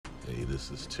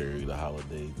This is Terry. The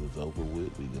holidays is over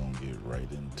with. We gonna get right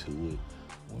into it.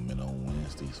 Women on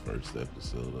Wednesdays, first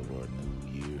episode of our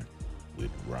new year with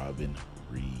Robin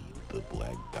Reed, the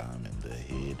Black Diamond, the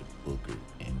head booker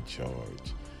in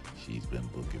charge. She's been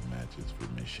booking matches for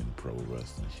Mission Pro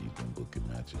Wrestling. She's been booking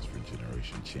matches for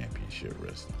Generation Championship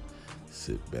Wrestling.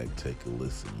 Sit back, take a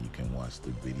listen. You can watch the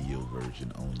video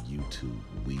version on YouTube.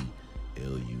 We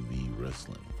LUV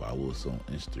Wrestling. Follow us on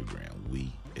Instagram.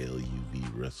 We LUV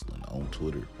Wrestling. On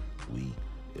Twitter. We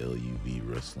LUV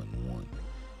Wrestling 1.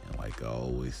 And like I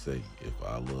always say, if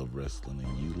I love wrestling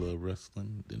and you love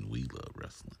wrestling, then we love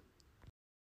wrestling.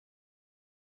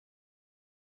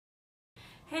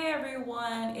 Hey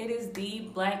everyone, it is the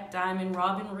Black Diamond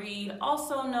Robin Reed,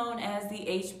 also known as the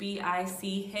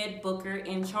HBIC head booker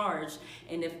in charge.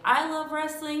 And if I love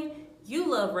wrestling,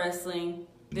 you love wrestling,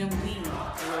 then we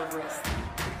love wrestling.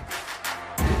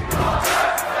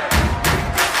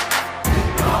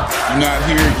 You're not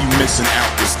here, you missing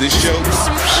out. Is this show?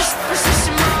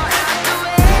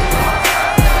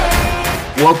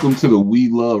 Welcome to the We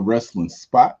Love Wrestling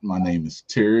spot. My name is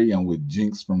Terry. I'm with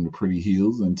Jinx from the Pretty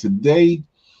Hills, and today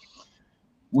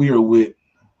we are with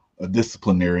a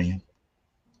disciplinarian.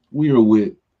 We are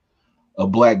with a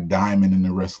black diamond in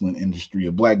the wrestling industry,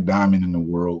 a black diamond in the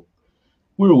world.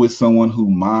 We're with someone who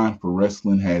mind for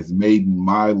wrestling has made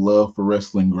my love for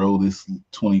wrestling grow this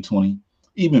 2020,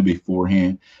 even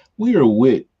beforehand. We are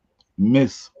with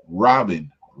Miss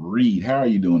Robin Reed. How are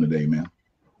you doing today, man?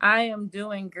 I am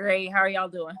doing great. How are y'all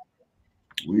doing?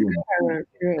 We're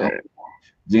good.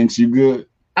 Jinx, you good?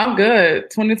 I'm good.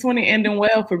 2020 ending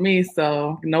well for me,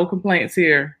 so no complaints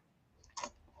here.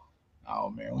 Oh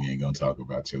man, we ain't gonna talk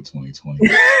about your 2020.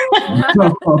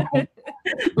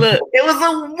 Look, it was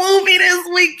a movie this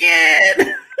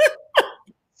weekend.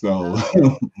 So,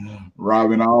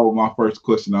 Robin, my first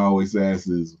question I always ask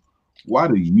is, why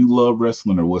do you love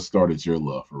wrestling, or what started your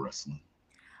love for wrestling?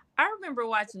 I remember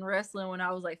watching wrestling when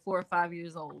I was like 4 or 5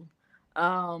 years old.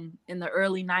 In the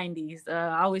early 90s.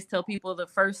 I always tell people the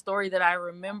first story that I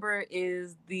remember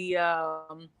is the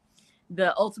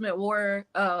Ultimate Warrior,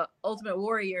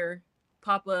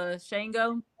 Papa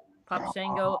Shango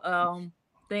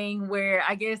thing where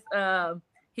I guess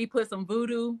he put some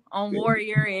voodoo on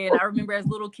Warrior, and I remember as a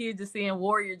little kid just seeing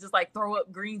Warrior just like throw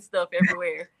up green stuff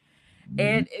everywhere.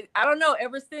 And I don't know,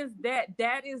 ever since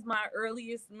that is my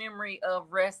earliest memory of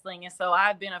wrestling. And so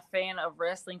I've been a fan of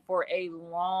wrestling for a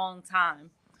long time.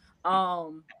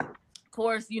 Of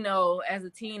course, you know, as a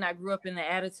teen, I grew up in the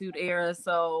Attitude Era.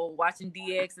 So watching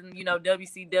DX and, you know,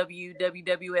 WCW,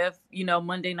 WWF, you know,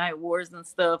 Monday Night Wars and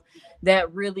stuff,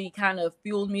 that really kind of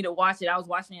fueled me to watch it. I was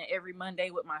watching it every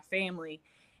Monday with my family.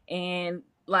 And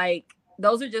like,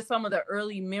 those are just some of the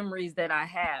early memories that I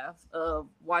have of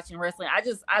watching wrestling.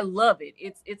 I love it.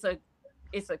 It's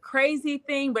a crazy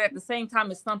thing, but at the same time,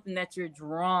 it's something that you're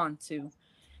drawn to.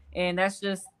 And that's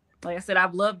just, like I said,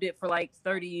 I've loved it for like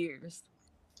 30 years.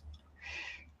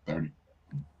 30.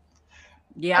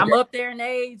 Yeah, I'm up there in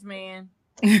age, man.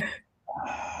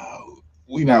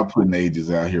 We not putting ages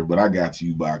out here, but I got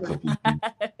you by a couple of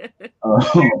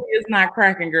It's not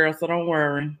cracking, girl, so don't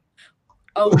worry.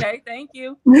 Okay, thank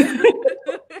you.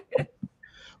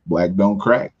 Black don't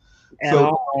crack. At So,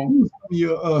 all. who was some of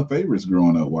your favorites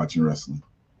growing up watching wrestling?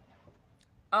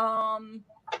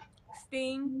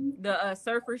 Sting, the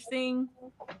Surfer Sting.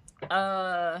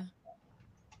 I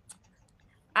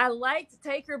liked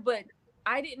Taker, but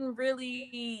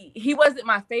he wasn't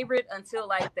my favorite until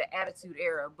like the Attitude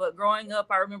Era. But growing up,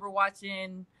 I remember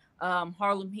watching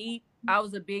Harlem Heat. I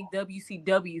was a big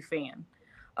WCW fan.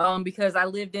 Because I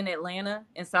lived in Atlanta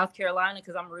in South Carolina,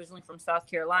 because I'm originally from South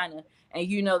Carolina. And,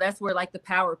 you know, that's where like the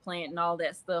power plant and all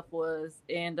that stuff was.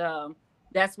 And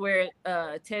that's where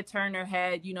Ted Turner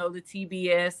had, you know, the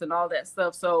TBS and all that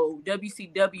stuff. So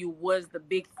WCW was the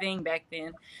big thing back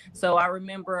then. So I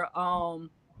remember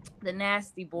the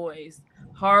Nasty Boys,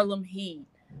 Harlem Heat.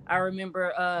 I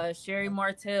remember Sherry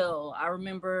Martel. I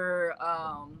remember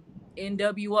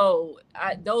NWO.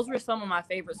 Those were some of my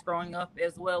favorites growing up,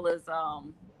 as well as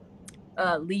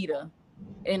Lita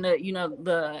in the, you know,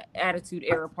 the Attitude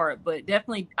Era part. But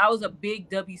definitely, I was a big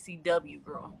WCW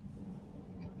girl.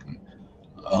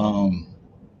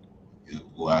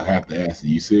 Well, I have to ask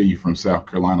you. You said you're from South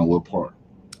Carolina. What part?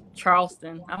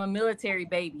 Charleston. I'm a military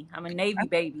baby. I'm a Navy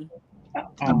baby.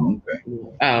 Okay.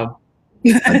 Oh.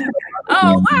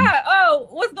 Oh wow! Oh,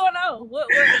 what's going on? What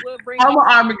brings? I'm an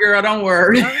Army girl. Don't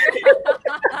worry.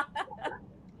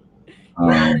 I'm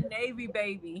a Navy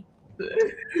baby.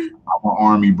 I'm an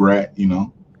Army brat, you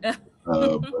know.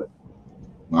 But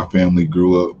my family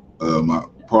grew up. My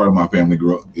part of my family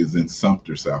is in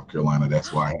Sumter, South Carolina.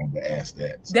 That's why I had to ask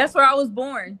that. So. That's where I was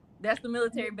born. That's the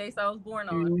military base I was born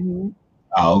on. Mm-hmm.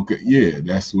 Oh, okay. Yeah,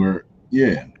 that's where.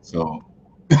 Yeah. So.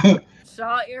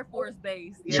 Shaw Air Force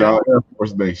Base. Yeah. Shaw Air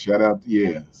Force Base. Shout out.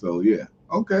 Yeah. So yeah.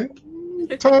 Okay.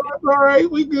 All right.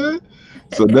 We good.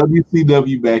 So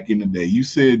WCW back in the day. You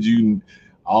said you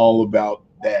all about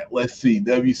that. Let's see.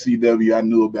 WCW. I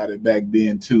knew about it back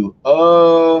then too.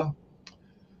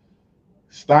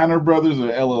 Steiner Brothers or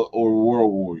Ella or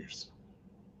World Warriors?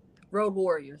 Road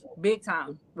Warriors. Big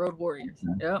time. Road Warriors.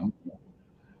 Yep.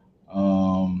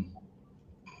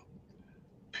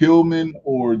 Pillman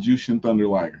or Jushin Thunder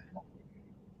Liger?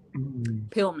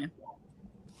 Pillman.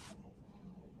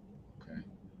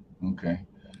 Okay.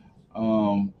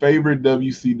 Favorite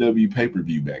WCW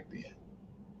pay-per-view back then?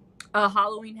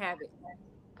 Halloween Havoc.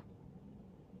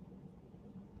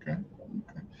 Okay.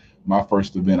 My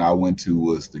first event I went to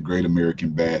was the Great American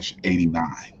Bash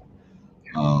 '89.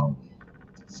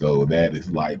 So that is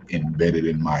like embedded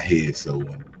in my head. So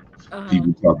when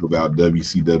people talk about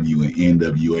WCW and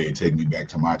NWA, it take me back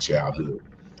to my childhood.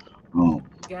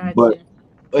 Gotcha. But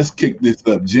let's kick this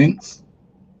up, Jinx.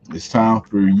 It's time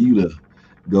for you to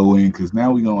go in because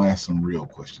now we're gonna ask some real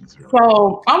questions here.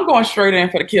 So I'm going straight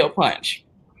in for the kill punch.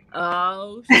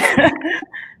 Oh.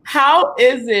 How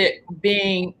is it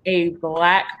being a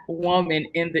Black woman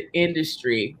in the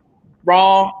industry,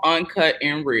 raw, uncut,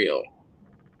 and real?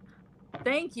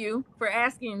 Thank you for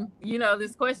asking,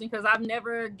 this question, because I've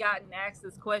never gotten asked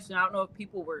this question. I don't know if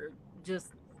people were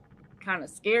just kind of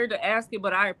scared to ask it,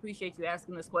 but I appreciate you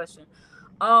asking this question.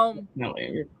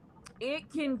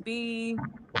 It can be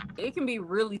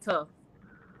really tough.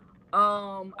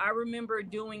 I remember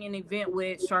doing an event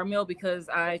with Charmel because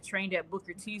I trained at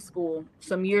Booker T school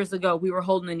some years ago. We were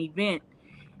holding an event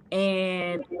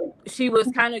and she was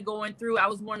kind of going through. I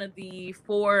was one of the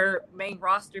 4 main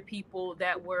roster people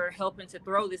that were helping to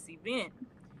throw this event.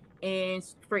 And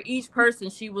for each person,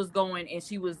 she was going and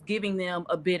she was giving them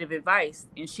a bit of advice.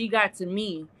 And she got to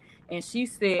me and she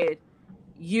said,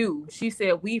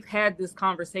 we've had this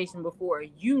conversation before.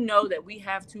 You know that we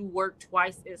have to work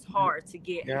twice as hard to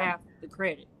get half the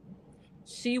credit.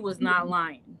 She was not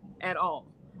lying at all.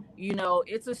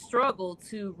 It's a struggle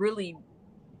to really,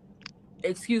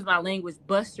 excuse my language,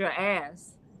 bust your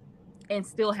ass and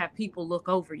still have people look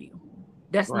over you.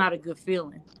 That's not a good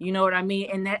feeling. You know what I mean?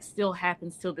 And that still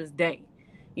happens till this day.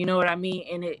 You know what I mean?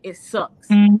 And it sucks.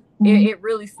 Mm-hmm. It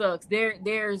really sucks.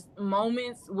 There's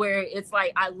moments where it's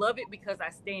like, I love it because I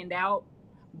stand out.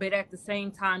 But at the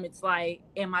same time, it's like,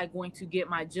 am I going to get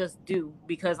my just due?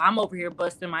 Because I'm over here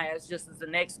busting my ass just as the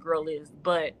next girl is.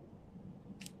 But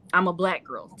I'm a Black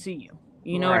girl to you.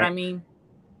 You know what I mean?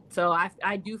 So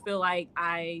I do feel like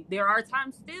there are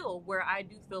times still where I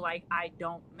do feel like I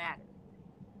don't matter.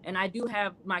 And I do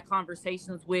have my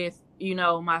conversations with,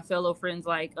 my fellow friends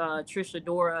like Trisha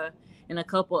Dora and a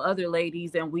couple other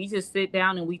ladies. And we just sit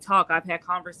down and we talk. I've had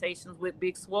conversations with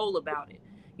Big Swole about it.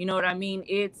 You know what I mean?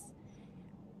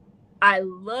 I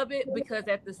love it because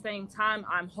at the same time,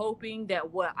 I'm hoping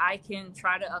that what I can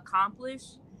try to accomplish,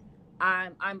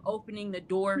 I'm opening the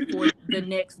door for the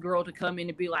next girl to come in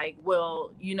and be like,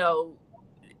 well,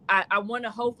 I want to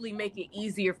hopefully make it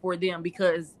easier for them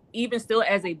because even still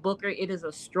as a booker, it is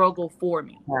a struggle for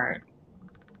me. Right.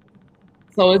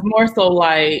 So it's more so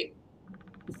like,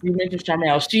 you mentioned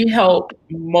Charmel, she helped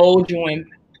mold you and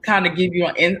kind of give you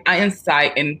an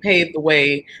insight and pave the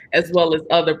way, as well as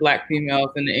other Black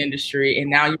females in the industry. And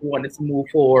now you wanted to move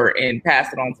forward and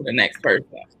pass it on to the next person.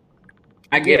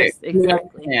 I get it.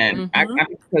 Exactly. And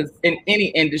because in any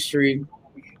industry,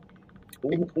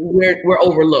 we're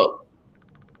overlooked.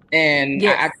 And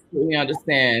I completely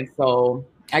understand. So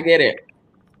I get it.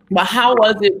 But how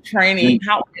was it training?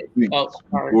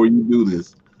 Before you do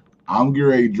this, I'm getting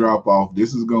ready to drop off.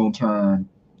 This is going to turn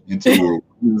into a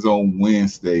Women's on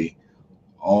Wednesday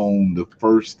on the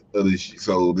 1st of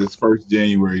so this 1st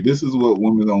January. This is what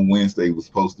Women's on Wednesday was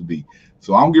supposed to be.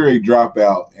 So I'm getting ready to drop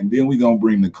out, and then we're going to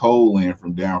bring Nicole in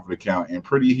from Down for the Count. And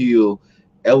Pretty Hill,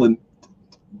 Elinad,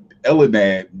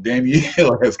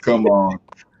 Danielle has come on.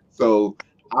 So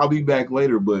I'll be back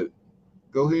later, but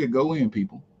go ahead, go in,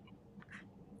 people.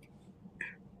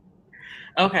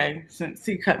 Okay, since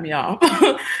he cut me off.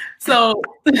 So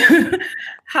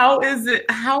how was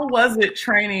it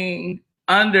training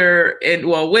under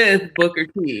with Booker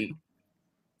T?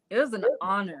 It was an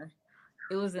honor.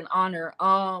 It was an honor.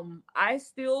 I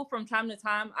still, from time to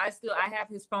time, I have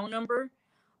his phone number.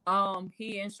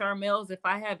 He and Charmel's, if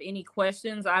I have any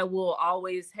questions, I will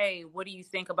always, hey, what do you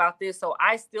think about this? So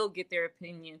I still get their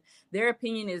opinion. Their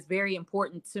opinion is very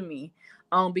important to me.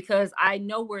 Because I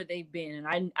know where they've been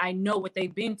and I know what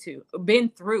they've been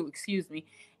through, excuse me.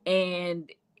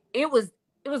 And it was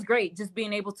great just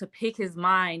being able to pick his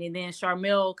mind. And then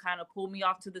Charmel kind of pulled me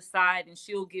off to the side and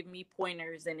she'll give me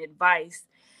pointers and advice.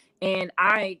 And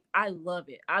I love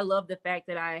it. I love the fact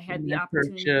that I had the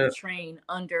opportunity to train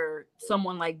under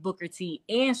someone like Booker T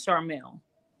and Charmel.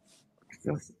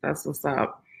 That's what's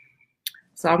up.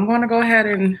 So I'm going to go ahead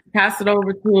and pass it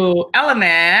over to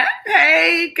Eleanor.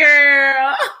 Hey,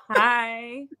 girl.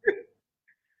 Hi.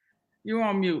 You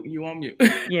on mute.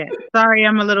 Yeah. Sorry,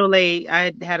 I'm a little late.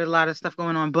 I had a lot of stuff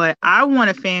going on, but I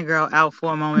want to fangirl out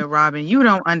for a moment, Robin. You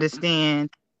don't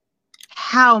understand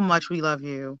how much we love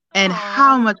you and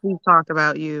how much we've talked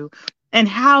about you and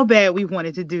how bad we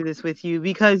wanted to do this with you,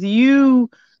 because you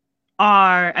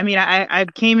are, I mean, I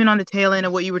came in on the tail end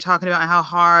of what you were talking about and how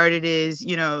hard it is,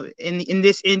 you know, in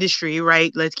this industry,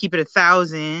 right? Let's keep it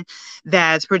 1,000.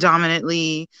 That's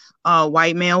predominantly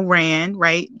white male ran,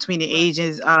 right? Between the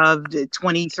ages of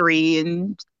 23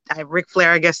 and Ric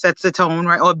Flair, I guess, sets the tone,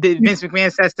 right? Or Vince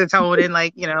McMahon sets the tone in,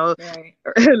 like, you know,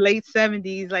 late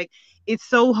 70s. Like, it's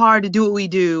so hard to do what we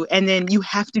do, and then you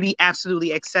have to be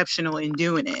absolutely exceptional in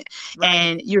doing it.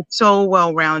 And you're so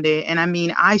well-rounded. And I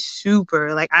mean, I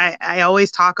always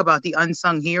talk about the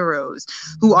unsung heroes,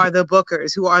 who are the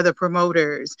bookers, who are the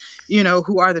promoters, you know,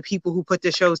 who are the people who put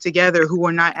the shows together, who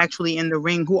are not actually in the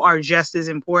ring, who are just as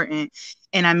important.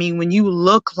 And I mean, when you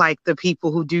look like the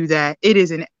people who do that, it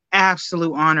is an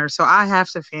absolute honor. So I have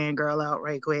to fangirl out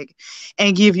right quick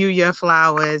and give you your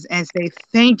flowers and say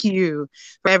thank you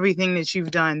for everything that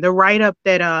you've done. The write-up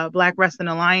that Black Wrestling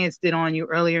Alliance did on you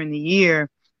earlier in the year,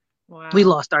 we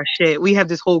lost our shit. We have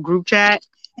this whole group chat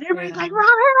and everybody's like,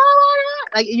 Robert,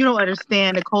 like, you don't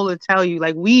understand. Nicole will tell you,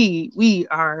 like, we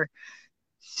are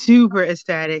super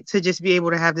ecstatic to just be able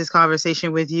to have this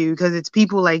conversation with you, because it's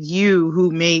people like you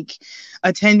who make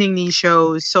attending these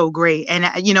shows so great. And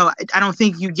you know, I don't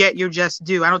think you get your just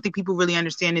due. I don't think people really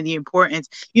understand the importance.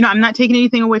 You know, I'm not taking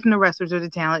anything away from the wrestlers or the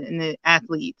talent and the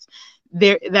athletes.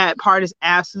 That part is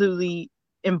absolutely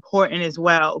important as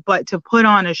well, but to put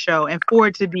on a show and for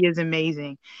it to be as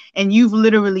amazing, and you've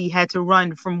literally had to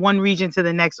run from one region to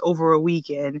the next over a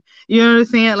weekend, you know what I'm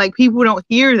saying? Like, people don't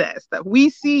hear that stuff. We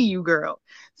see you, girl.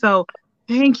 So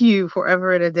thank you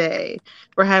forever and a day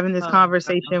for having this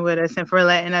conversation with us and for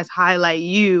letting us highlight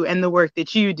you and the work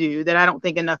that you do that I don't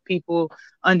think enough people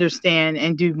understand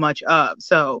and do much of.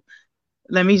 So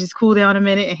let me just cool down a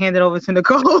minute and hand it over to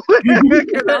Nicole.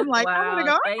 I'm like, wow, oh my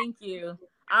God. Thank you.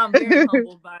 I'm very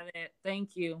humbled by that.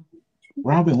 Thank you.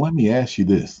 Robin, let me ask you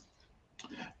this.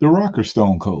 The Rock or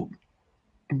Stone Cold?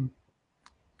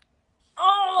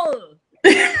 Oh!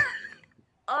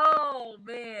 Oh,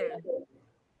 man.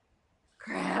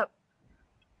 Crap.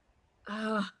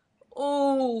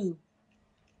 Oh.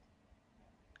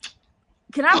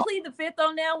 Can I plead the fifth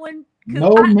on that one? No,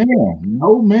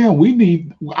 man.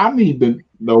 I need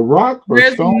the Rock or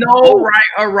There's Stone no Cold. right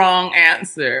or wrong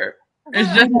answer. It's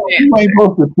just you ain't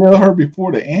supposed to tell her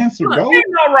before the answer goes. There's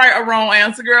no right or wrong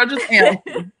answer, girl. Just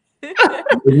answer.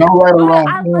 There's no right or wrong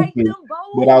answer, like them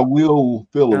both. but I will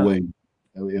feel away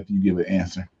if you give an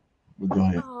answer. But go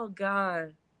ahead. Oh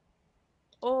God.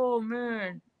 Oh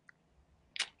man.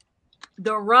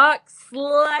 The Rock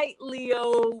slightly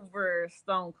over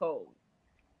Stone Cold.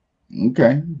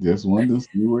 Okay, just wanted to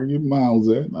see where your mind was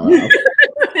at.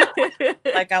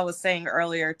 Like I was saying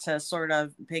earlier, to sort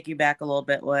of piggyback a little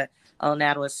bit what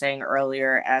Elnad was saying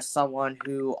earlier, as someone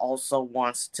who also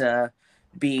wants to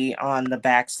be on the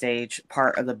backstage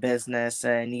part of the business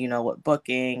and, you know, with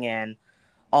booking and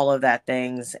all of that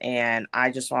things. And I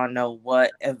just want to know,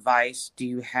 what advice do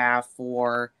you have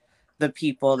for the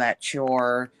people that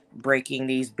you're breaking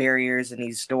these barriers and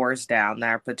these doors down that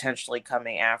are potentially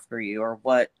coming after you? Or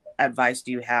what advice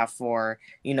do you have for,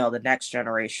 you know, the next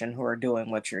generation who are doing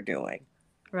what you're doing?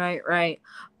 Right.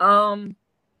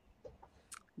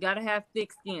 Gotta have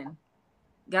thick skin.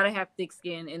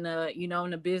 In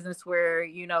a business where,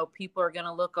 you know, people are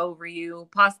gonna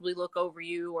possibly look over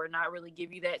you or not really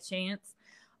give you that chance.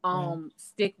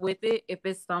 Stick with it if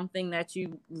it's something that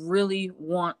you really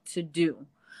want to do.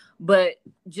 But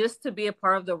just to be a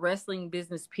part of the wrestling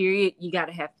business, period, you got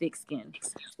to have thick skin.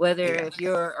 Whether if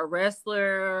you're a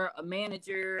wrestler, a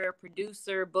manager, a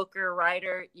producer, booker,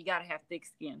 writer, you got to have thick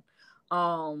skin.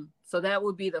 So that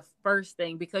would be the first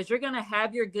thing, because you're going to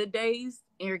have your good days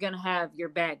and you're going to have your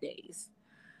bad days.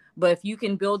 But if you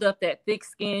can build up that thick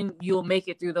skin, you'll make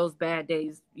it through those bad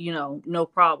days, you know, no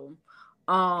problem.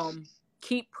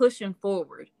 keep pushing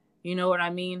forward. You know what I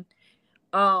mean?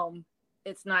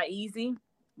 It's not easy,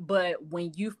 but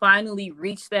when you finally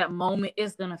reach that moment,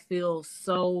 it's gonna feel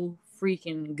so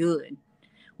freaking good.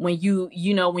 When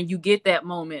when you get that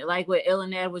moment, like what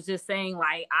Elinad was just saying,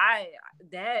 like I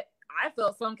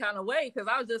felt some kind of way because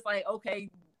I was just like, okay,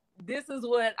 this is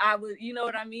what I was, you know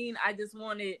what I mean? I just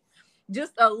wanted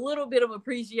just a little bit of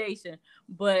appreciation,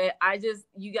 but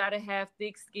you got to have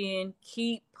thick skin.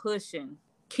 Keep pushing.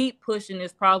 Keep pushing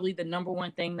is probably the number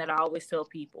one thing that I always tell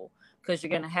people, because you're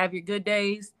going to have your good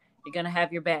days. You're going to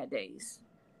have your bad days.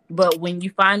 But when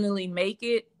you finally make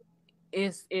it,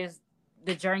 is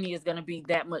the journey is going to be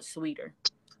that much sweeter.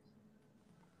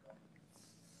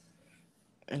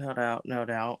 No doubt, no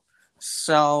doubt.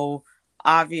 So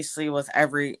obviously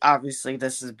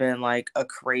this has been like a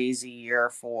crazy year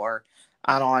for,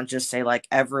 I don't want to just say like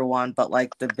everyone, but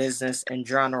like the business in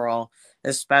general,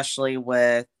 especially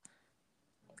with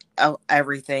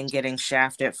everything getting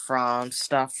shafted from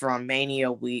stuff from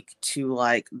Mania week to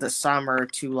like the summer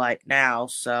to like now.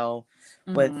 So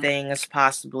with things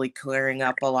possibly clearing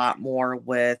up a lot more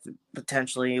with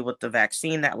potentially with the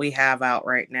vaccine that we have out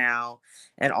right now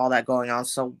and all that going on.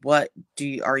 So what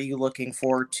are you looking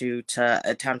forward to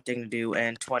attempting to do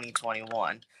in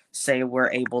 2021? Say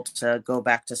we're able to go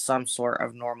back to some sort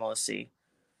of normalcy.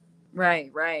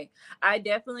 Right. I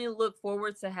definitely look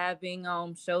forward to having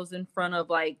shows in front of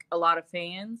like a lot of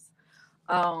fans.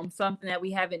 Something that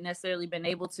we haven't necessarily been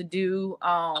able to do.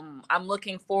 I'm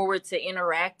looking forward to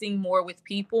interacting more with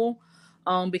people,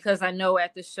 because I know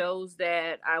at the shows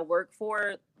that I work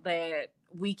for that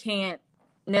we can't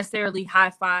necessarily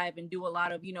high five and do a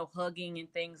lot of, hugging and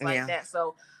things like that.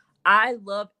 So I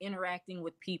love interacting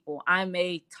with people. I'm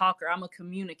a talker. I'm a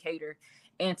communicator.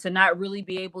 And to not really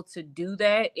be able to do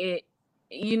that,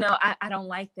 I don't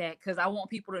like that, because I want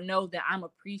people to know that I'm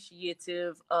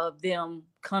appreciative of them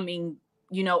coming,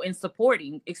 and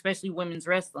supporting, especially women's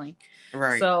wrestling.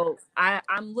 Right. So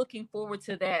I'm looking forward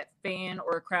to that fan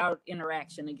or crowd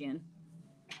interaction again.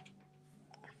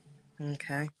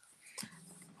 Okay.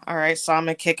 All right. So I'm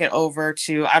going to kick it over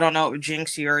to, I don't know,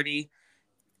 Jinx, you already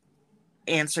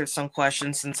answered some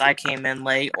questions since I came in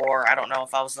late, or I don't know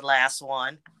if I was the last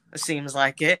one. It seems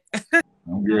like it.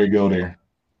 I'm ready to go there.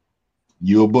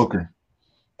 You a booker.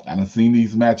 I done seen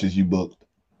these matches you booked.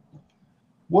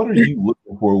 What are you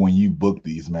looking for when you book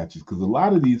these matches? Because a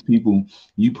lot of these people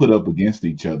you put up against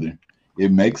each other,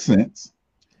 it makes sense.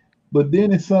 But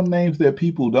then it's some names that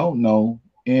people don't know.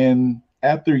 And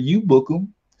after you book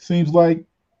them, seems like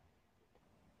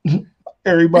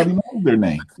everybody knows their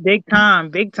name. Big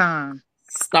time.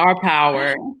 Star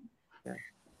power.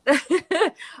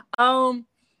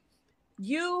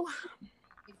 You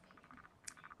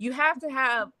have to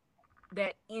have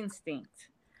that instinct.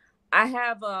 I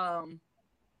have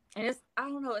and I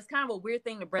don't know, it's kind of a weird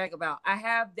thing to brag about. I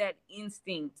have that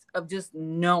instinct of just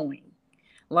knowing,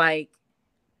 like,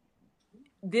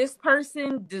 this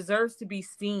person deserves to be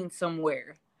seen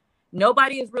somewhere.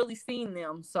 Nobody has really seen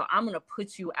them, so I'm gonna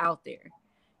put you out there.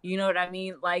 You know what I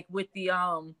mean? Like with the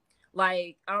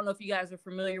like, I don't know if you guys are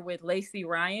familiar with Lacey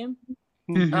Ryan.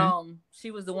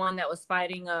 She was the one that was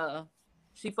fighting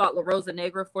she fought La Rosa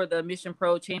Negra for the Mission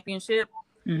Pro Championship.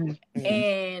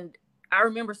 And I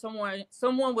remember someone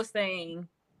was saying,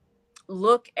 have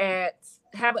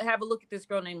a look at this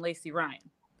girl named Lacey Ryan.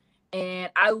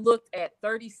 And I looked at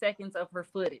 30 seconds of her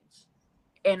footage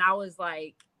and I was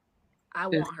like, I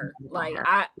want her. Like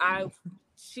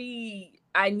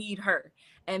I need her.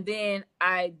 And then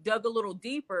I dug a little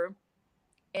deeper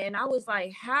and I was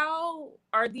like, how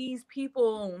are these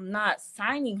people not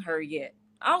signing her yet?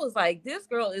 I was like, this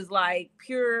girl is like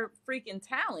pure freaking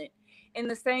talent. And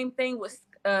the same thing with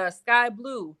Sky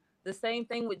Blue, the same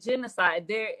thing with Genocide,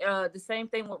 the same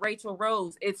thing with Rachel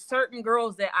Rose. It's certain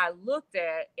girls that I looked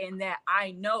at and that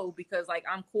I know because like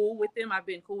I'm cool with them. I've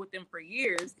been cool with them for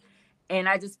years. And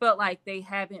I just felt like they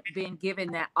haven't been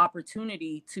given that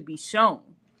opportunity to be shown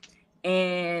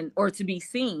or to be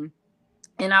seen.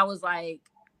 And I was like,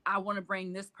 I want to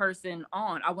bring this person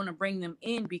on. I want to bring them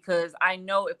in because I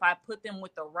know if I put them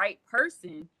with the right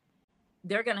person,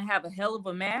 they're going to have a hell of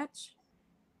a match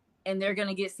and they're going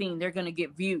to get seen. They're going to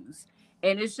get views.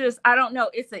 And it's just, I don't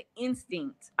know. It's an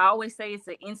instinct. I always say it's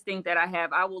an instinct that I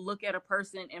have. I will look at a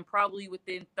person and probably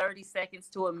within 30 seconds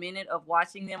to a minute of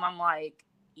watching them, I'm like,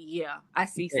 yeah, I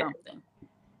see something.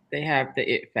 They have the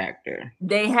it factor.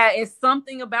 It's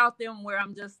something about them where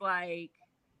I'm just like,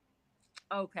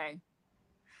 okay.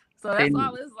 So that's why I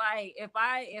was like, if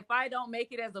I don't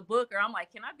make it as a booker, I'm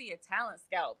like, can I be a talent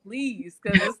scout, please?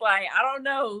 Because it's like, I don't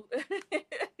know.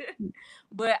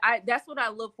 But that's what I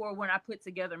look for when I put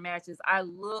together matches. I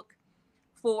look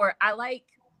I like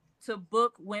to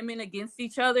book women against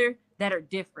each other that are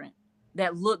different,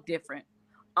 that look different.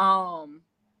 Not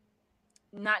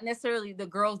necessarily the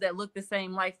girls that look the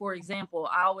same. Like, for example,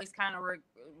 I always kind of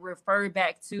refer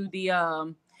back to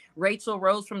the Rachel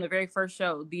Rose from the very first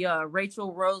show, the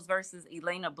Rachel Rose versus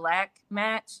Elena Black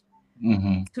match.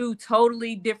 Mm-hmm. Two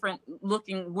totally different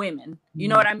looking women. You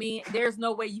know what I mean? There's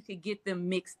no way you could get them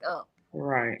mixed up.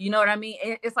 Right. You know what I mean?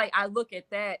 It's like I look at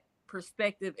that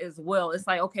perspective as well. It's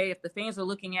like, okay, if the fans are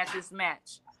looking at this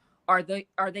match, are they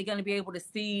going to be able to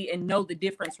see and know the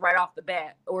difference right off the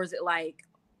bat? Or is it like,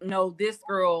 no, this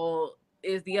girl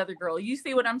is the other girl? You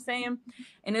see what I'm saying?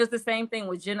 And it was the same thing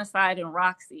with Genocide and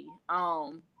Roxy.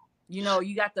 You know,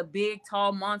 you got the big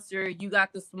tall monster, you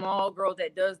got the small girl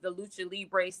that does the lucha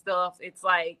libre stuff. It's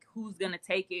like, who's gonna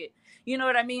take it? You know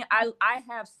what I mean? I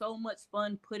have so much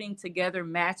fun putting together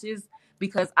matches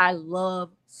because I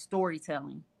love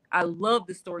storytelling. I love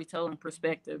the storytelling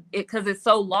perspective, because it's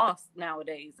so lost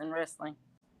nowadays in wrestling.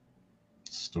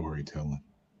 Storytelling.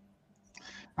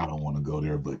 I don't want to go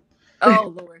there, but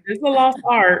oh Lord, it's a lost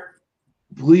art.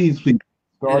 Please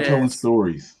start telling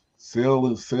stories. Sell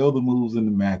the moves in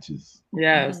the matches.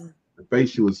 Yes. The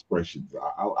facial expressions.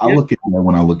 I look at that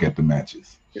when I look at the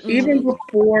matches. Even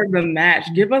before the match,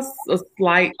 give us a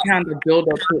slight kind of build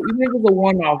up to it. Even if it's a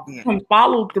one-off,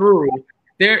 follow through.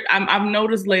 I've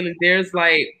noticed lately there's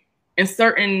like in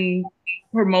certain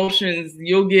promotions,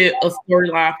 you'll get a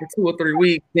storyline for 2 or 3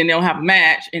 weeks, then they'll have a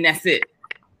match, and that's it.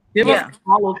 Give us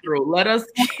follow through. Let us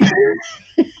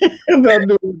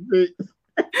no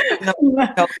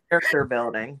character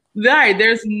building. Right.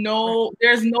 There's no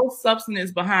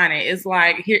substance behind it. It's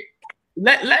like, here,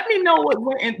 let me know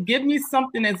and give me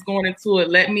something that's going into it.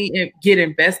 Let me get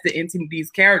invested into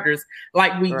these characters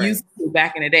like we used to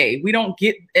back in the day. We don't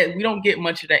get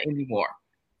much of that anymore.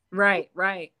 Right.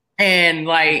 And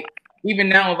like, even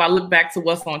now, if I look back to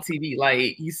what's on TV,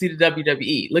 like you see the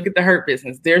WWE, look at the Hurt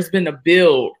Business. There's been a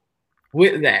build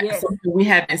with that, something we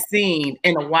haven't seen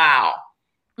in a while.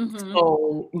 Mm-hmm.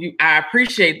 So I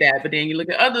appreciate that. But then you look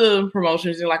at other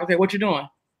promotions, you're like, okay, what you doing?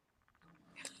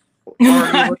 Or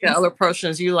you look at other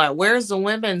promotions, you like, where's the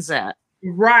women's at?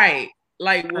 Right.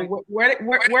 Like, where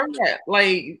at?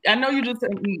 Like, I know you just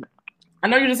had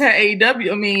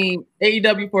AEW. I mean,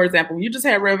 AEW, for example, you just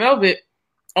had Red Velvet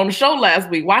on the show last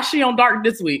week. Why is she on Dark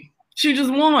this week? She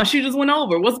just won. She just went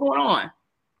over. What's going on?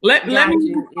 Let me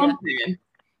do something. Yeah.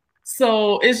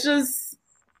 So it's just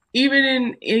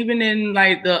even in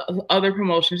like the other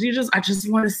promotions, I just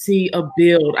want to see a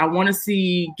build. I want to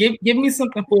see give me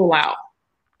something full out.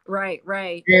 Right.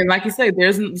 And like you say,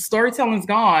 storytelling's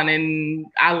gone, and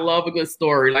I love a good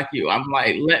story like you. I'm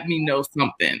like, let me know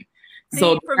something. See,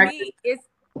 so for me,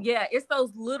 it's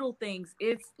those little things.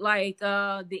 It's like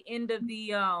the end of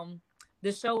the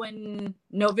show in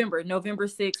November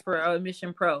 6th for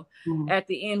Mission Pro. Mm-hmm. At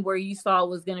the end, where you saw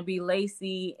was going to be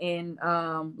Lacey and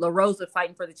La Rosa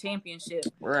fighting for the championship.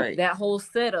 Right. That whole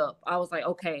setup, I was like,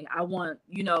 okay, I want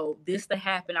this to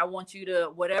happen. I want you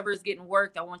to, whatever's getting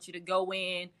worked, I want you to go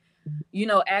in,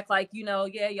 act like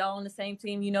y'all on the same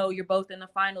team. You're both in the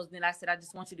finals. Then I said, I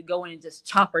just want you to go in and just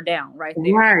chop her down right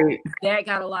there. Right. That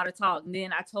got a lot of talk. And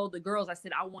then I told the girls, I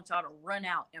said, I want y'all to run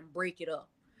out and break it up.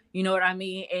 You know what I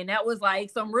mean? And that was like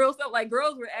some real stuff. Like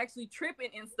girls were actually tripping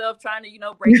and stuff, trying to,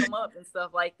 break them up and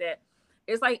stuff like that.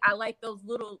 It's like, I like those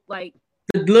little, like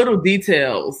the little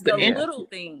details, the little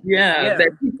things. Yeah,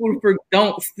 that people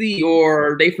don't see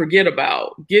or they forget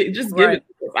about. Give it.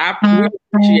 I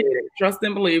appreciate it. Trust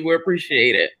and believe. We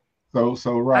appreciate it. So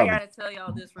Robin, I gotta tell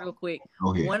y'all this real quick.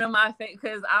 Okay. One of my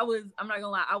because I'm not gonna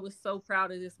lie, I was so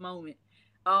proud of this moment.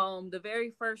 The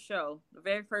very first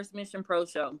Mission Pro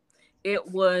show, it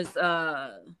was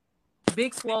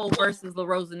Big Swole versus La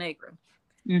Rosa Negra.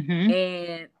 Mm-hmm.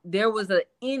 And there was an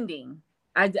ending.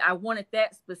 I wanted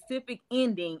that specific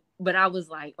ending, but I was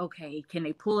like, okay, can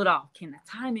they pull it off? Can the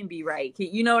timing be right?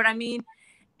 You know what I mean?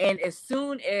 And as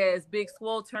soon as Big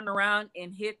Swole turned around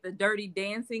and hit the Dirty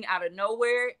Dancing out of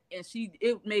nowhere, and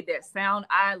it made that sound,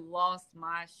 I lost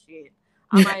my shit.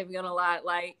 I'm not even gonna lie.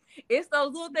 Like, it's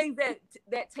those little things that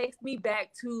takes me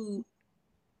back to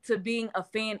being a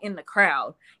fan in the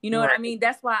crowd. You know what I mean?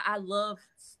 That's why I love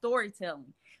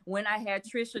storytelling. When I had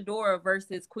Trish Adora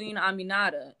versus Queen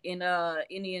Aminata in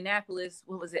Indianapolis,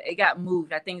 what was it? It got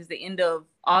moved. I think it's the end of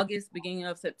August, beginning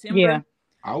of September. Yeah,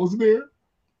 I was there.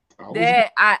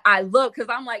 I look, because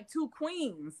I'm like, two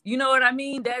queens. You know what I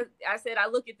mean? That I said I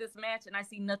look at this match and I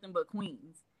see nothing but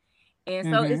queens. And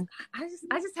so I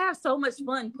just have so much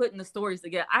fun putting the stories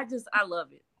together. I love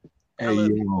it.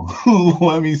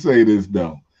 Let me say this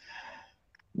though.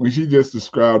 When she just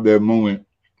described that moment,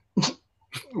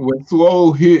 when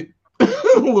Swole hit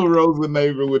La Rosa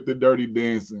Neighbor with the Dirty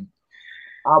Dancing,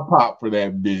 I popped for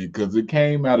that big because it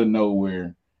came out of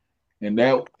nowhere. And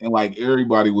like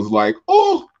everybody was like,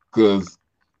 oh, because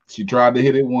she tried to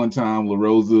hit it one time. La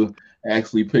Rosa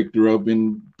actually picked her up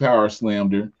and power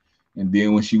slammed her. And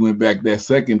then when she went back that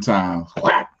second time,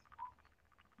 whack,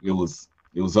 it was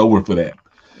over for that.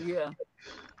 Yeah.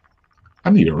 I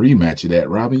need a rematch of that,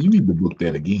 Robin. You need to book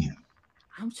that again.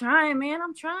 I'm trying, man.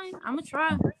 I'm gonna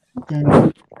try. Okay.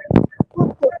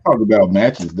 Let's talk about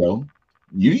matches though.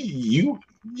 You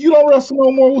don't wrestle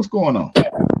no more. What's going on?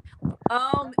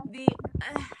 I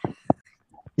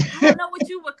don't know what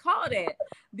you would call that.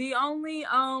 The only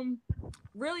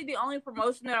really the only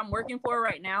promotion that I'm working for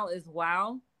right now is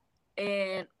WOW.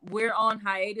 And we're on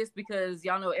hiatus because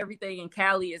y'all know everything in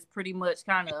Cali is pretty much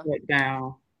kind of shut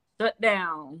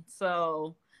down.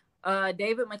 So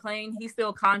David McLean, he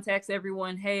still contacts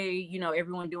everyone. Hey,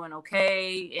 everyone doing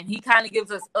okay? And he kind of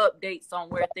gives us updates on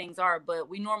where things are. But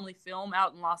we normally film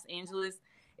out in Los Angeles.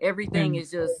 Everything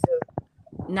is just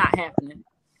not happening.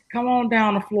 Come on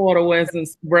down to Florida where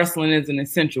wrestling is an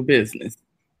essential business.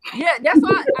 Yeah, that's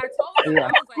why I told him. I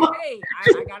was like, hey, I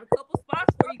got a couple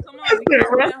spots for you. Come on.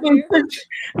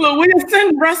 Look, we just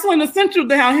send wrestling essential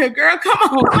down here, girl. Come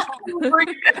on.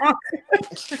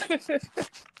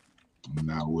 I'm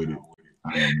not with it.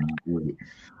 I am not with it.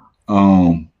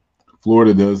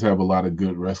 Florida does have a lot of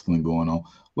good wrestling going on.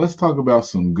 Let's talk about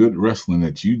some good wrestling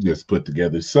that you just put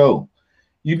together. So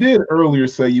you did earlier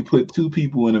say you put two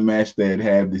people in a match that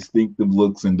have distinctive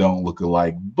looks and don't look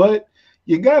alike, but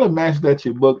you got a match that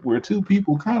you booked where two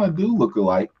people kind of do look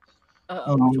alike.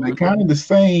 They're kind of the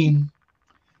same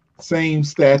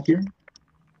stature.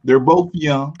 They're both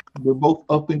young. They're both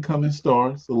up and coming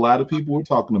stars. A lot of people were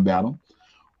talking about them.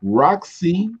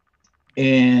 Roxy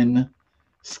and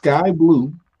Sky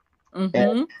Blue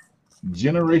at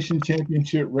Generation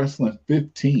Championship Wrestling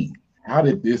 15. How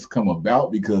did this come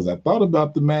about? Because I thought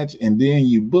about the match and then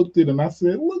you booked it and I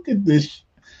said, look at this.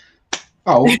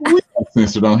 Oh, we got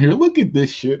censored on here. Look at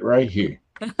this shit right here.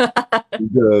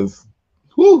 Because,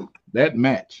 that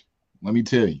match, let me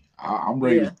tell you, I'm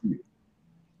ready to see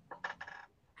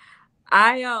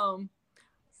it.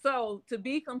 So to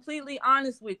be completely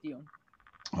honest with you,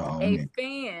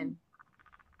 fan,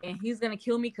 and he's gonna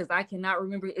kill me because I cannot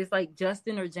remember. It's like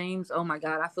Justin or James. Oh my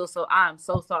God, I'm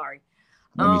so sorry.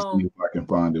 Let me see if I can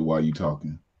find it while you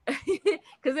talking.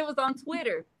 Because it was on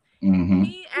Twitter.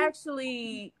 He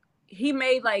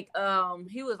made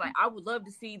he was like, I would love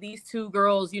to see these two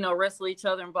girls, wrestle each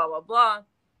other and blah, blah, blah.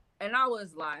 And I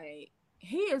was like,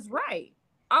 he is right.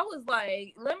 I was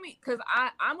like, because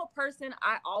I'm a person,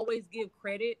 I always give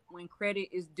credit when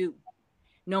credit is due,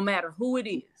 no matter who it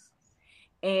is.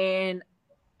 And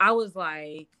I was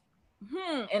like,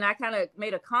 and I kind of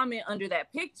made a comment under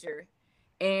that picture.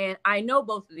 And I know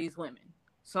both of these women.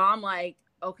 So I'm like,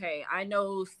 okay, I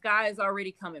know Sky is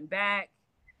already coming back.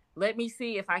 Let me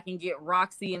see if I can get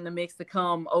Roxy in the mix to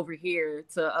come over here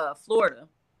to Florida.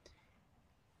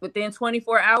 Within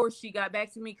 24 hours, she got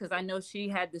back to me because I know she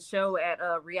had the show at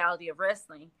Reality of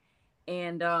Wrestling.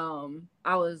 And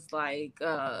I was like,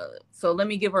 so let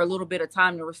me give her a little bit of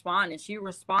time to respond. And she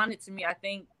responded to me, I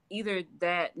think, either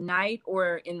that night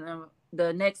or in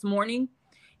the next morning.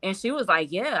 And she was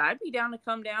like, yeah, I'd be down to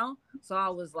come down. So I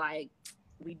was like,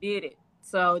 we did it.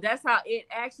 So that's how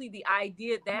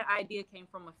that idea came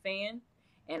from a fan.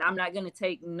 And I'm not going to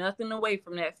take nothing away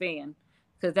from that fan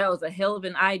because that was a hell of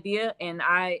an idea. And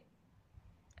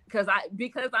because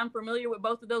I'm familiar with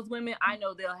both of those women, I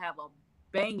know they'll have a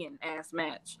banging ass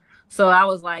match. So I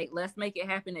was like, let's make it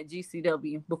happen at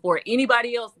GCW before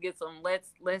anybody else gets them.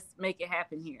 Let's make it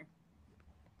happen here.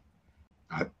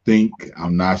 I think,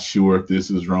 I'm not sure if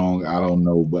this is wrong. I don't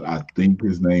know, but I think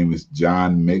his name is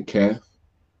John Metcalf.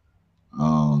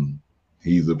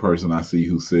 He's the person I see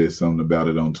who said something about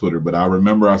it on Twitter, but I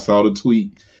remember I saw the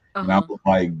tweet and I was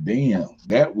like, damn,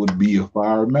 that would be a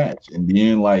fire match. And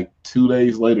then like 2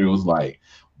 days later, it was like,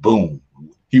 boom.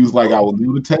 He was like, I will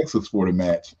do the Texas for the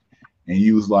match. And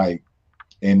he was like,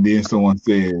 and then someone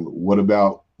said, what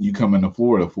about you coming to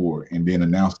Florida for it? And then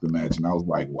announced the match. And I was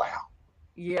like, wow.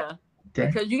 Yeah. Okay.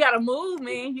 Because you got to move,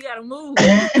 man. You got to move.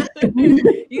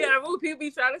 You got to move. People be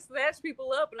trying to snatch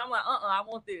people up. And I'm like, I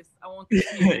want this. I want this.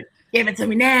 Give it to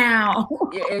me now.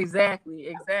 Yeah,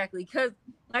 exactly. Because,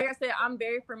 like I said, I'm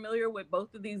very familiar with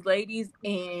both of these ladies.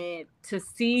 And to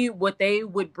see what they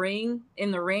would bring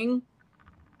in the ring,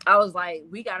 I was like,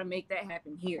 we got to make that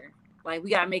happen here. Like, we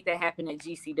got to make that happen at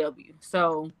GCW.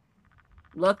 So,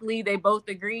 luckily, they both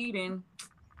agreed. And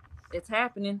it's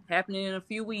happening in a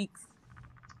few weeks.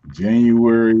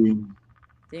 January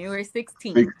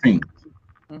 16th.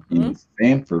 in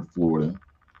Sanford, Florida.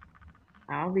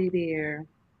 I'll be there.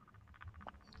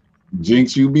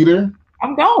 Jinx, you be there?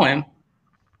 I'm going.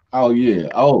 Oh yeah.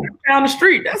 Oh, down the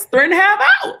street. That's 3.5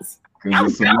 hours.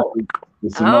 Because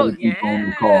there's some other people on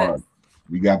the card.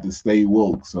 We got to stay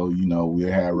woke, so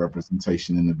we'll have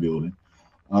representation in the building.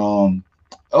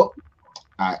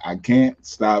 I can't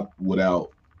stop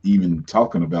without even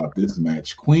talking about this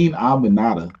match. Queen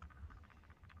Aminata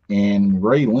and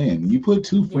Ray Lynn. You put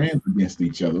two friends against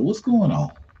each other. What's going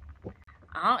on?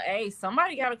 Hey,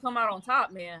 somebody got to come out on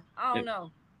top, man. I don't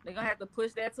know. They're gonna have to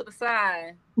push that to the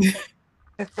side.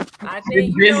 I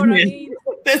think you know what I mean.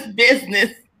 This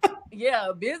business.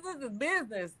 Yeah, business is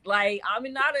business. Like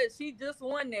Aminata, she just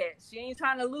won that. She ain't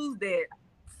trying to lose that.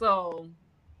 So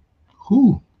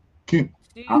who can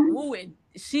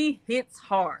she hits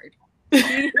hard.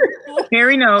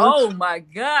 Perry knows. Oh my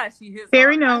gosh, she hits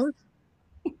Perry hard.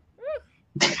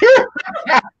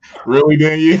 knows. Really,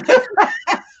 Daniel?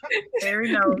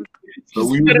 Perry knows. So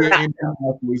we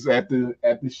was at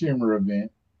the Shimmer event.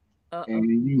 And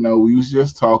we was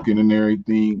just talking and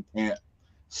everything, and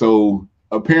so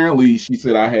apparently she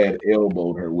said I had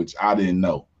elbowed her, which I didn't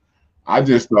know. I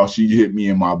just thought she hit me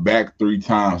in my back 3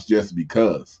 times just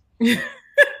because. And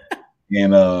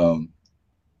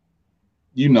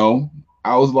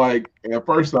I was like, at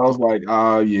first I was like,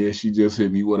 yeah, she just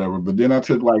hit me, whatever. But then I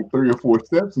took like 3 or 4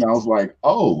 steps, and I was like,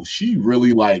 oh, she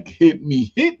really like hit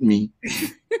me,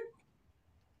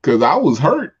 because I was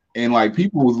hurt. And like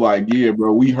people was like, yeah,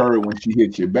 bro, we heard when she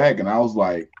hit your back. And I was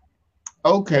like,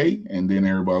 okay. And then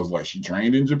everybody was like, she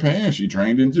trained in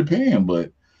Japan.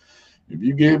 But if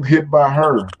you get hit by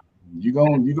her, you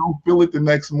gonna feel it the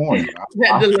next morning.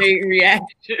 That delayed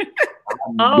reaction.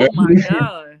 Oh my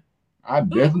God. I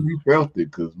definitely felt it,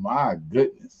 because my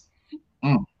goodness.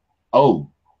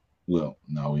 Oh, well,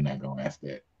 no, we're not gonna ask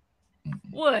that.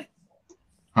 What?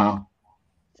 Huh?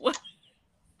 What?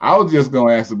 I was just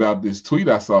gonna ask about this tweet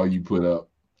I saw you put up.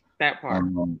 That part.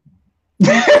 Which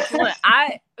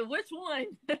one?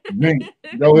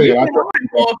 Go ahead. For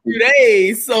a few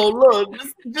days. So look,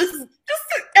 just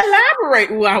elaborate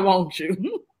who I want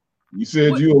you. You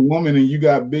said you're a woman and you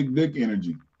got big dick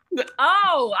energy.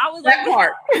 Oh, I was that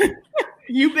part.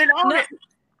 You've been on it.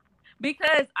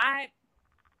 Because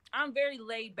I'm very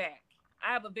laid back.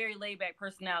 I have a very laid back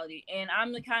personality, and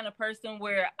I'm the kind of person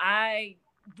where I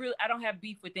don't have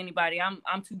beef with anybody. I'm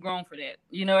too grown for that.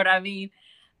 You know what I mean?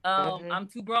 I'm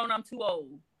too grown. I'm too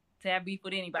old to have beef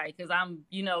with anybody, because I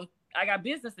got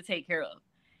business to take care of.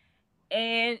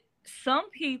 And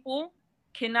some people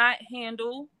cannot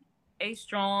handle a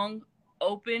strong,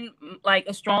 open, like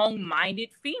a strong-minded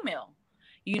female.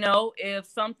 If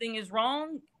something is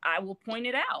wrong, I will point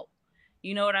it out.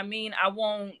 You know what I mean? I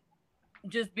won't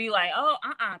just be like, oh,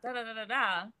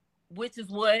 which is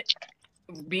what,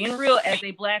 being real, as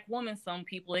a Black woman, some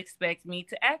people expect me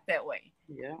to act that way.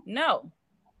 Yeah. No.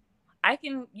 I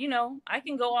can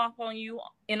go off on you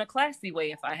in a classy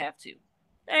way if I have to.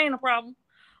 That ain't a problem.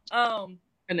 An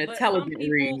intelligent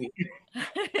read.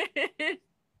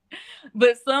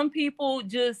 But some people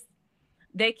just,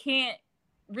 they can't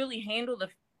really handle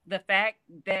the fact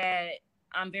that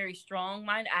I'm very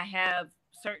strong-minded. I have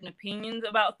certain opinions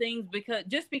about things because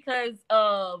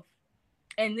of,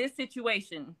 in this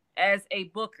situation, as a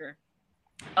booker,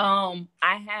 I'm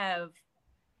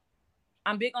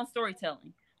big on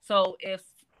storytelling. So if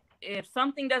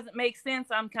something doesn't make sense,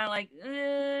 I'm kind of like,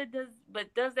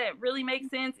 does that really make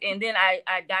sense? And then I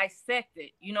dissect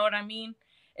it. You know what I mean?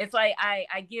 It's like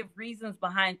I give reasons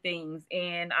behind things,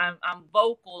 and I'm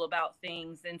vocal about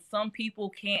things. And some people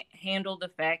can't handle the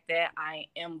fact that I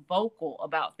am vocal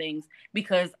about things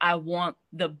because I want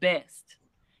the best.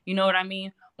 You know what I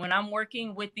mean? When I'm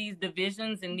working with these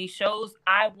divisions and these shows,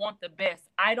 I want the best.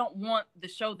 I don't want the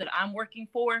show that I'm working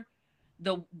for,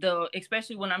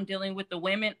 especially when I'm dealing with the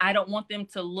women, I don't want them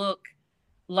to look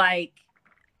like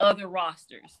other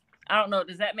rosters. I don't know.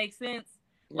 Does that make sense?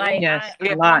 Like, yes,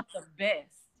 I want the best.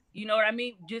 You know what I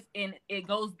mean? And it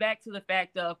goes back to the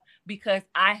fact of, because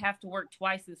I have to work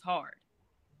twice as hard.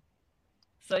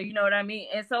 So you know what I mean?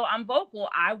 And so I'm vocal.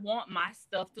 I want my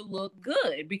stuff to look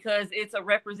good because it's a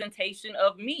representation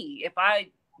of me. If I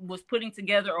was putting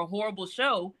together a horrible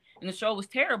show and the show was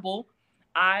terrible,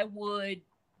 I would,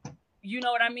 you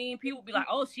know what I mean? People would be like,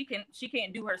 oh, she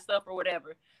can't do her stuff or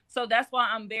whatever. So that's why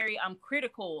I'm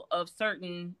critical of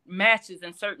certain matches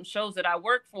and certain shows that I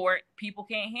work for. People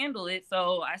can't handle it.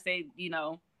 So I say,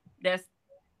 that's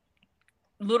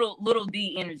little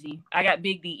D energy. I got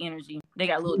big D energy. They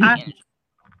got little D energy.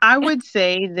 I would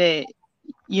say that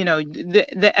you know,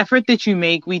 the effort that you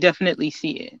make, we definitely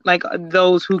see it. Like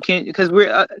those who can, because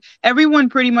we're everyone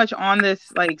pretty much on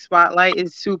this like spotlight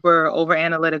is super over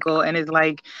analytical and is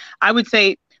like, I would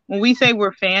say when we say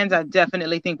we're fans, I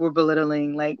definitely think we're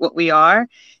belittling like what we are.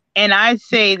 And I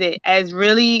say that as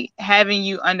really having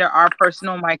you under our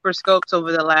personal microscopes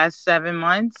over the last 7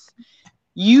 months,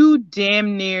 you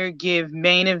damn near give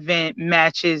main event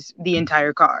matches the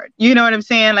entire card. You know what I'm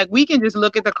saying? Like we can just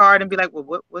look at the card and be like,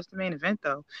 well, what's the main event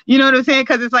though? You know what I'm saying?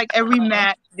 Because it's like every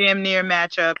match, damn near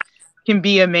matchup can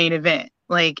be a main event.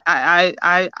 Like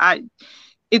I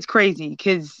it's crazy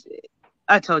because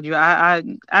I told you I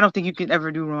don't think you could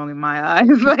ever do wrong in my eyes.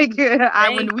 Like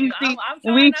when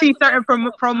we see certain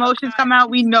promotions come out,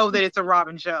 we know that it's a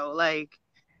Robin show. Like.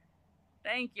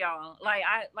 Thank y'all. Like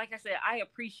I said, I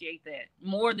appreciate that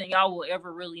more than y'all will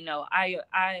ever really know. I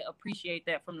appreciate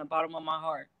that from the bottom of my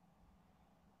heart.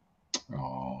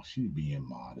 Oh, she's being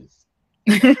modest.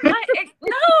 No, because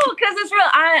it's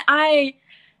real.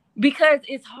 Because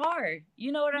it's hard.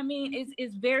 You know what I mean?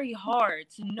 It's very hard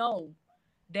to know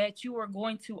that you are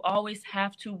going to always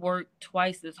have to work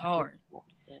twice as hard.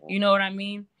 You know what I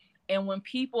mean? And when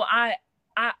people, I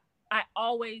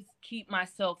always keep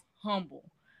myself humble.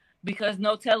 Because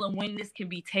no telling when this can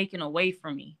be taken away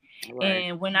from me. Right.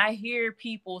 And when I hear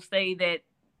people say that,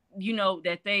 you know,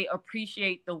 that they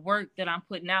appreciate the work that I'm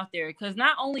putting out there, because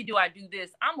not only do I do this,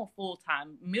 I'm a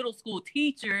full-time middle school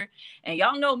teacher, and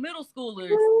y'all know middle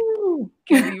schoolers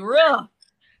can be rough.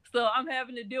 So I'm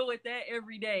having to deal with that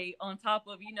every day on top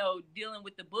of, you know, dealing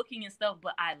with the booking and stuff,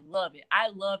 but I love it. I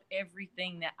love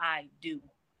everything that I do.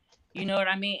 You know what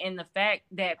I mean? And the fact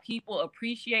that people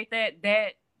appreciate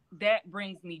that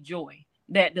brings me joy.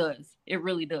 That does. It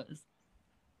really does.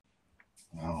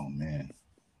 Oh man.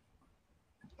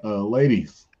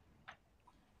 Ladies,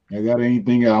 I got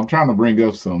anything else? I'm trying to bring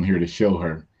up some here to show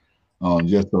her,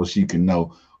 just so she can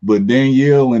know. But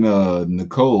Danielle and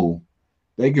Nicole,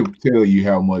 they could tell you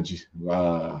how much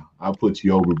I put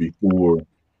you over before,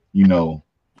 you know,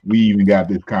 we even got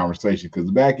this conversation.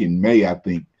 Because back in May, I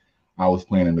think I was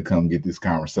planning to come get this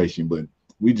conversation, but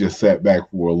we just sat back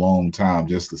for a long time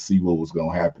just to see what was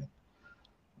going to happen.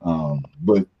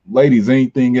 But ladies,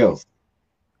 anything else?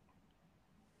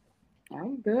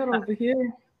 I'm good over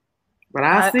here. But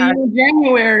I'll see you in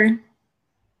January.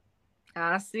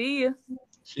 I'll see you.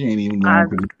 She ain't even going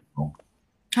to the show.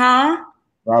 Huh?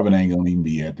 Robin ain't going to even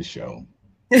be at the show.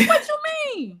 What you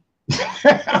mean? She's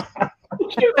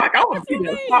like, I want to see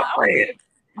that top play.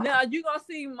 No, you gonna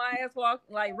see my ass walk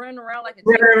like running around like a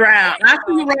running around. I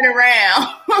see you running around.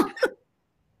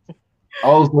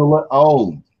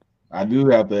 I do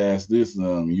have to ask this.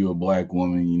 You're a black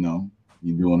woman, you know,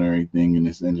 you're doing everything in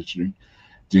this industry.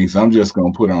 Jinx, I'm just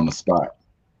gonna put her on the spot.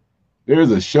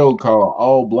 There's a show called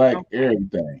All Black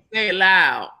Everything. Say it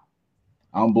loud.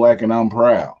 I'm black and I'm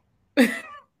proud.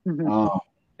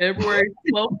 February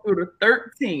 12th through the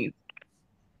 13th.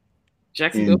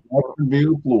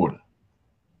 Jacksonville, Florida.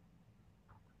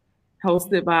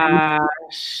 Hosted by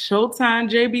Showtime,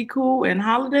 JB Cool, and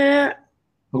Holiday.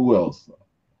 Who else?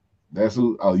 That's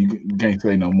who. Oh, you can't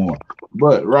say no more.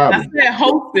 But Robin, I said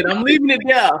hosted. I'm leaving it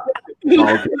there.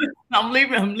 Oh, okay. I'm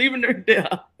leaving her there.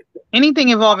 Anything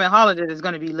involving Holiday is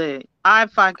going to be lit. I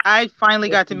finally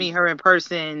got to meet her in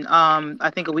person. I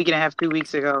think a week and a half, 2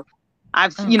 weeks ago.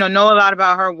 I've know a lot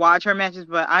about her, watch her matches,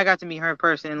 but I got to meet her in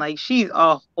person. Like she's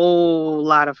a whole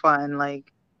lot of fun.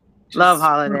 Like love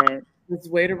Holiday. Just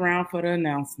wait around for the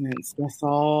announcements. That's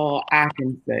all I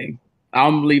can say.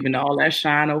 I'm leaving all that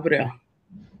shine over there.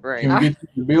 Right. Can we get to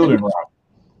the building, Rob?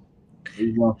 Are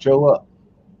you gonna show up?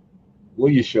 Will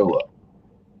you show up?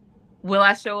 Will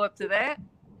I show up to that?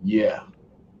 Yeah.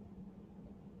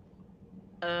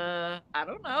 I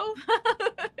don't know.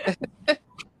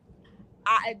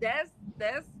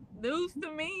 That's news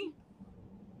to me.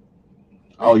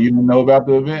 Oh, you didn't know about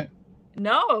the event?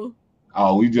 No.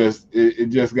 Oh, it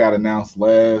just got announced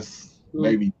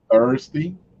maybe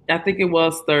Thursday. I think it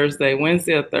was Thursday,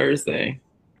 Wednesday or Thursday.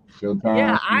 Showtime.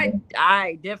 Yeah,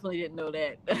 I definitely didn't know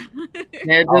that.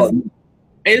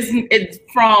 It's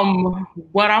from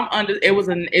what I'm under.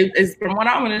 It's from what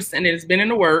I'm understanding. It's been in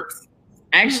the works.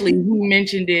 Actually, he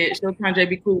mentioned it. Showtime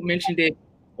JB Cool mentioned it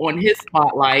on his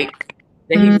spotlight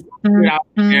that he was put out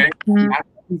there.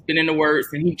 He's been in the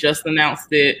works, and he just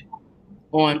announced it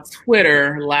on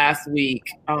Twitter last week.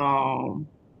 And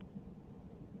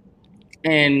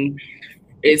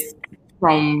it's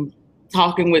from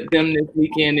talking with them this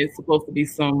weekend. It's supposed to be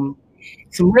some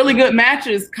really good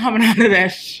matches coming out of that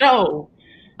show.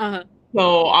 Uh-huh.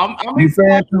 So I'm you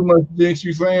saying too much, Jinx.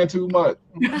 You saying too much.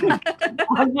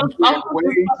 I'm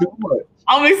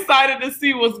I'm excited to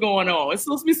see what's going on. It's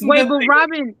supposed to be some Wait, good but things.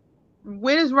 Robin,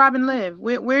 where does Robin live?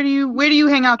 Where do you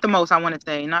hang out the most? I want to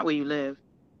say, not where you live.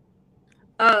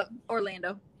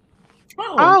 Orlando.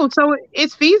 Oh, so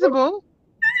it's feasible.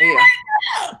 Yeah.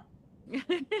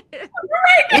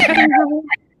 It's feasible.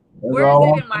 Where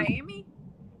is it in Miami?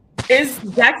 It's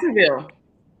Jacksonville.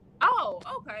 Oh,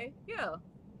 okay, yeah.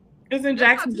 It's in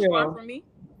That's not too far Jacksonville. from me.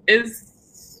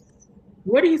 It's,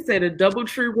 what do you say, the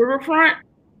Doubletree Riverfront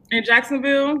in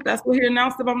Jacksonville? That's what he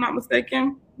announced, if I'm not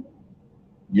mistaken.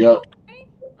 Yep.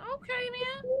 Okay,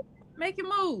 man. Making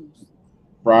moves.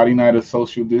 Friday night a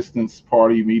social distance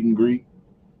party meet and greet.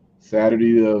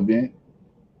 Saturday the event.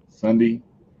 Sunday.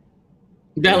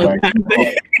 Valentine's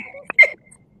Day.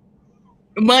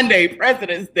 Monday,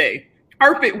 President's Day.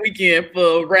 Perfect weekend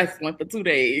for wrestling for 2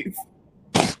 days.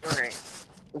 Right.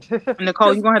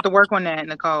 Nicole, you're gonna have to work on that,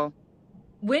 Nicole.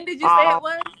 When did you say it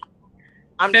was?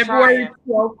 I'm February trying.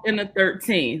 12th and the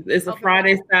 13th. It's a Okay.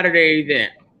 Friday, Saturday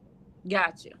event.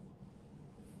 Gotcha.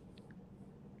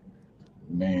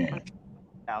 Man.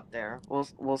 Out there.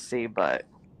 We'll see, but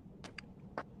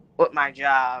with my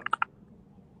job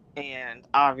and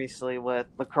obviously with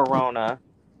the corona,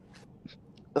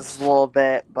 it's a little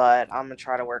bit, but I'm gonna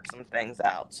try to work some things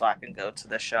out so I can go to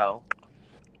the show.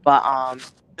 But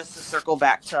just to circle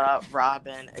back to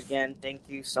Robin again, thank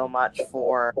you so much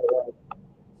for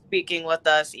speaking with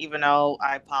us, even though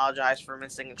I apologize for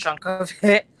missing a chunk of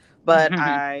it. But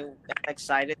I am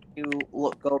excited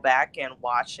to go back and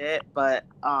watch it. But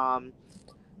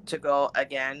to go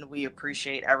again, we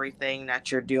appreciate everything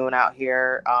that you're doing out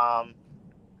here.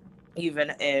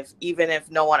 Even if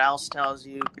no one else tells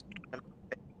you,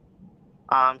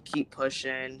 keep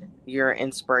pushing. Your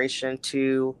inspiration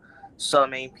to so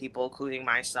many people, including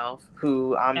myself,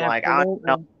 who I'm like, I don't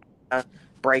know,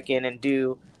 break in and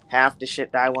do half the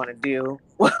shit that I want to do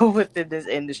within this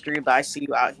industry, but I see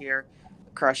you out here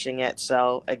crushing it.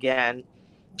 So again,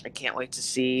 I can't wait to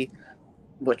see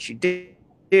what you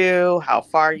do, how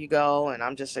far you go, and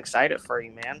I'm just excited for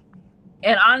you, man.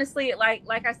 And honestly,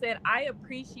 like I said, I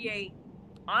appreciate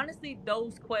honestly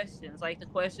those questions, like the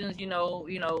questions, you know,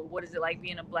 what is it like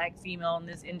being a Black female in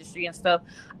this industry and stuff.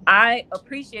 I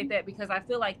appreciate that because I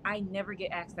feel like I never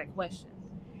get asked that question.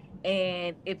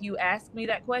 And if you ask me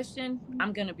that question,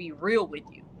 I'm going to be real with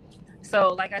you.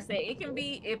 So like I said, it can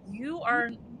be, if you are,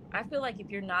 I feel like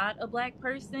if you're not a Black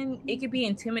person, it can be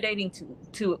intimidating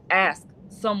to ask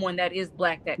someone that is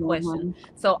Black that question.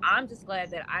 So I'm just glad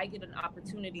that I get an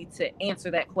opportunity to answer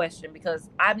that question because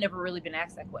I've never really been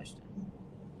asked that question.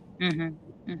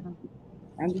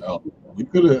 Oh, we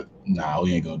could have. Nah,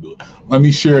 we ain't gonna do it. Let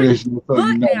me share this. So Look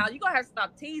you know. now, you're going to have to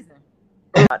stop teasing.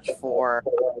 Much for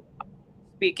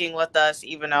speaking with us,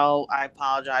 even though I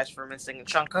apologize for missing a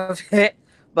chunk of it.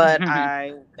 But I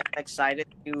am excited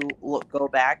to go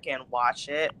back and watch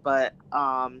it. But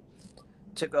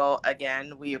to go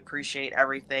again, we appreciate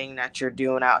everything that you're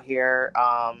doing out here.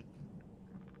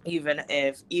 Even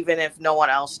if no one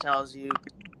else tells you,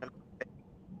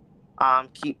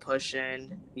 keep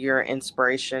pushing. Your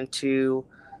inspiration to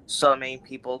so many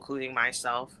people, including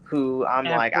myself, who I'm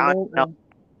like, I don't know,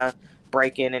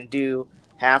 break in and do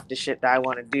half the shit that I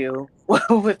want to do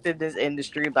within this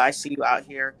industry, but I see you out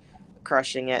here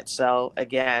crushing it. So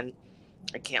again,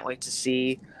 I can't wait to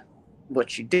see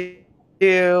what you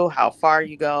do, how far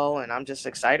you go, and I'm just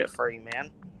excited for you,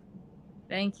 man.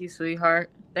 Thank you, sweetheart.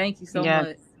 Thank you so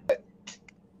much.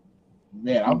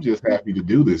 Man, I'm just happy to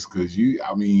do this because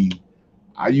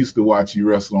I used to watch you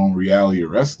wrestle on Reality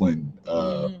Wrestling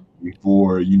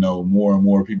before, more and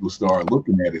more people start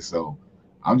looking at it. So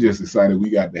I'm just excited we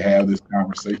got to have this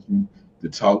conversation, to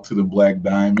talk to the Black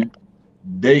Diamond.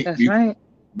 That's right.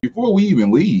 Before we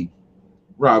even leave,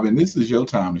 Robin, this is your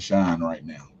time to shine right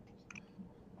now.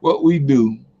 What we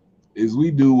do is we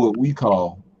do what we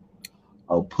call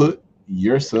a put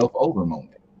yourself over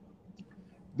moment.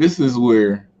 This is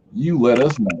where you let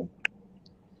us know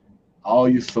all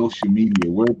your social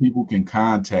media, where people can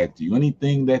contact you,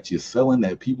 anything that you're selling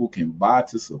that people can buy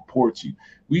to support you.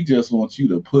 We just want you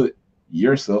to put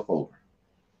yourself over.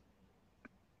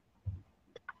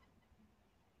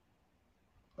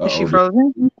 Is she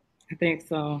frozen? I think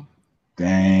so.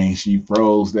 Dang, she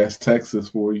froze. That's Texas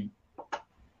for you.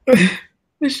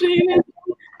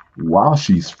 While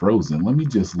she's frozen, let me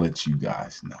just let you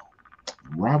guys know.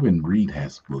 Robin Reed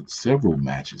has booked several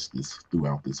matches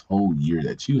throughout this whole year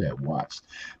that you have watched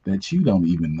that you don't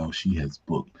even know she has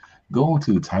booked. Go on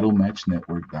to the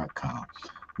TitleMatchNetwork.com.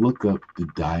 Look up the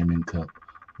Diamond Cup.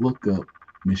 Look up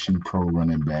Mission Pro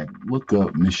Running Back. Look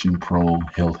up Mission Pro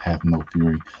Health Hath No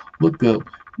Fury. Look up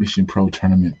Mission Pro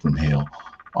Tournament from Hell.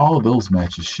 all those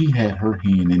matches, she had her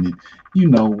hand in it. You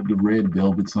know, the red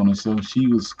velvets on her, so she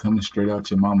was coming straight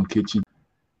out your mama kitchen.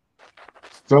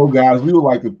 So, guys, we would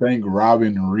like to thank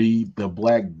Robin Reed, the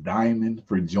Black Diamond,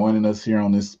 for joining us here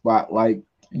on this spotlight.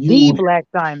 The Black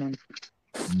Diamond.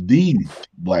 The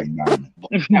Black Diamond.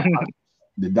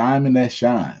 The diamond that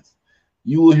shines.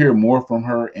 You will hear more from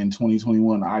her in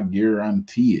 2021. I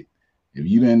guarantee it. If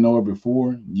you didn't know her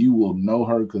before, you will know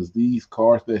her because these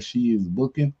cars that she is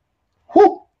booking,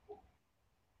 whoo,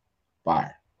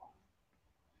 fire.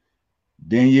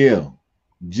 Danielle,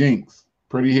 Jinx,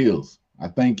 Pretty Hills, I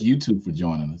thank you two for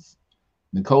joining us.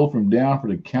 Nicole from Down for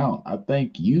the Count, I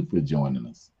thank you for joining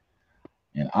us.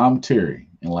 And I'm Terry.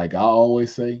 And like I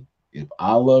always say, if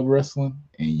I love wrestling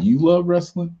and you love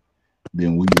wrestling,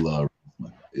 then we love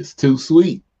wrestling. It's too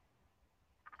sweet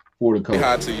for the culture.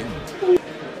 Hi to you.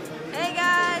 Hey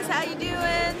guys, how you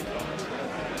doing?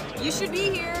 You should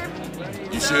be here.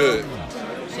 You should.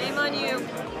 Shame on you,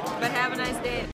 but have a nice day.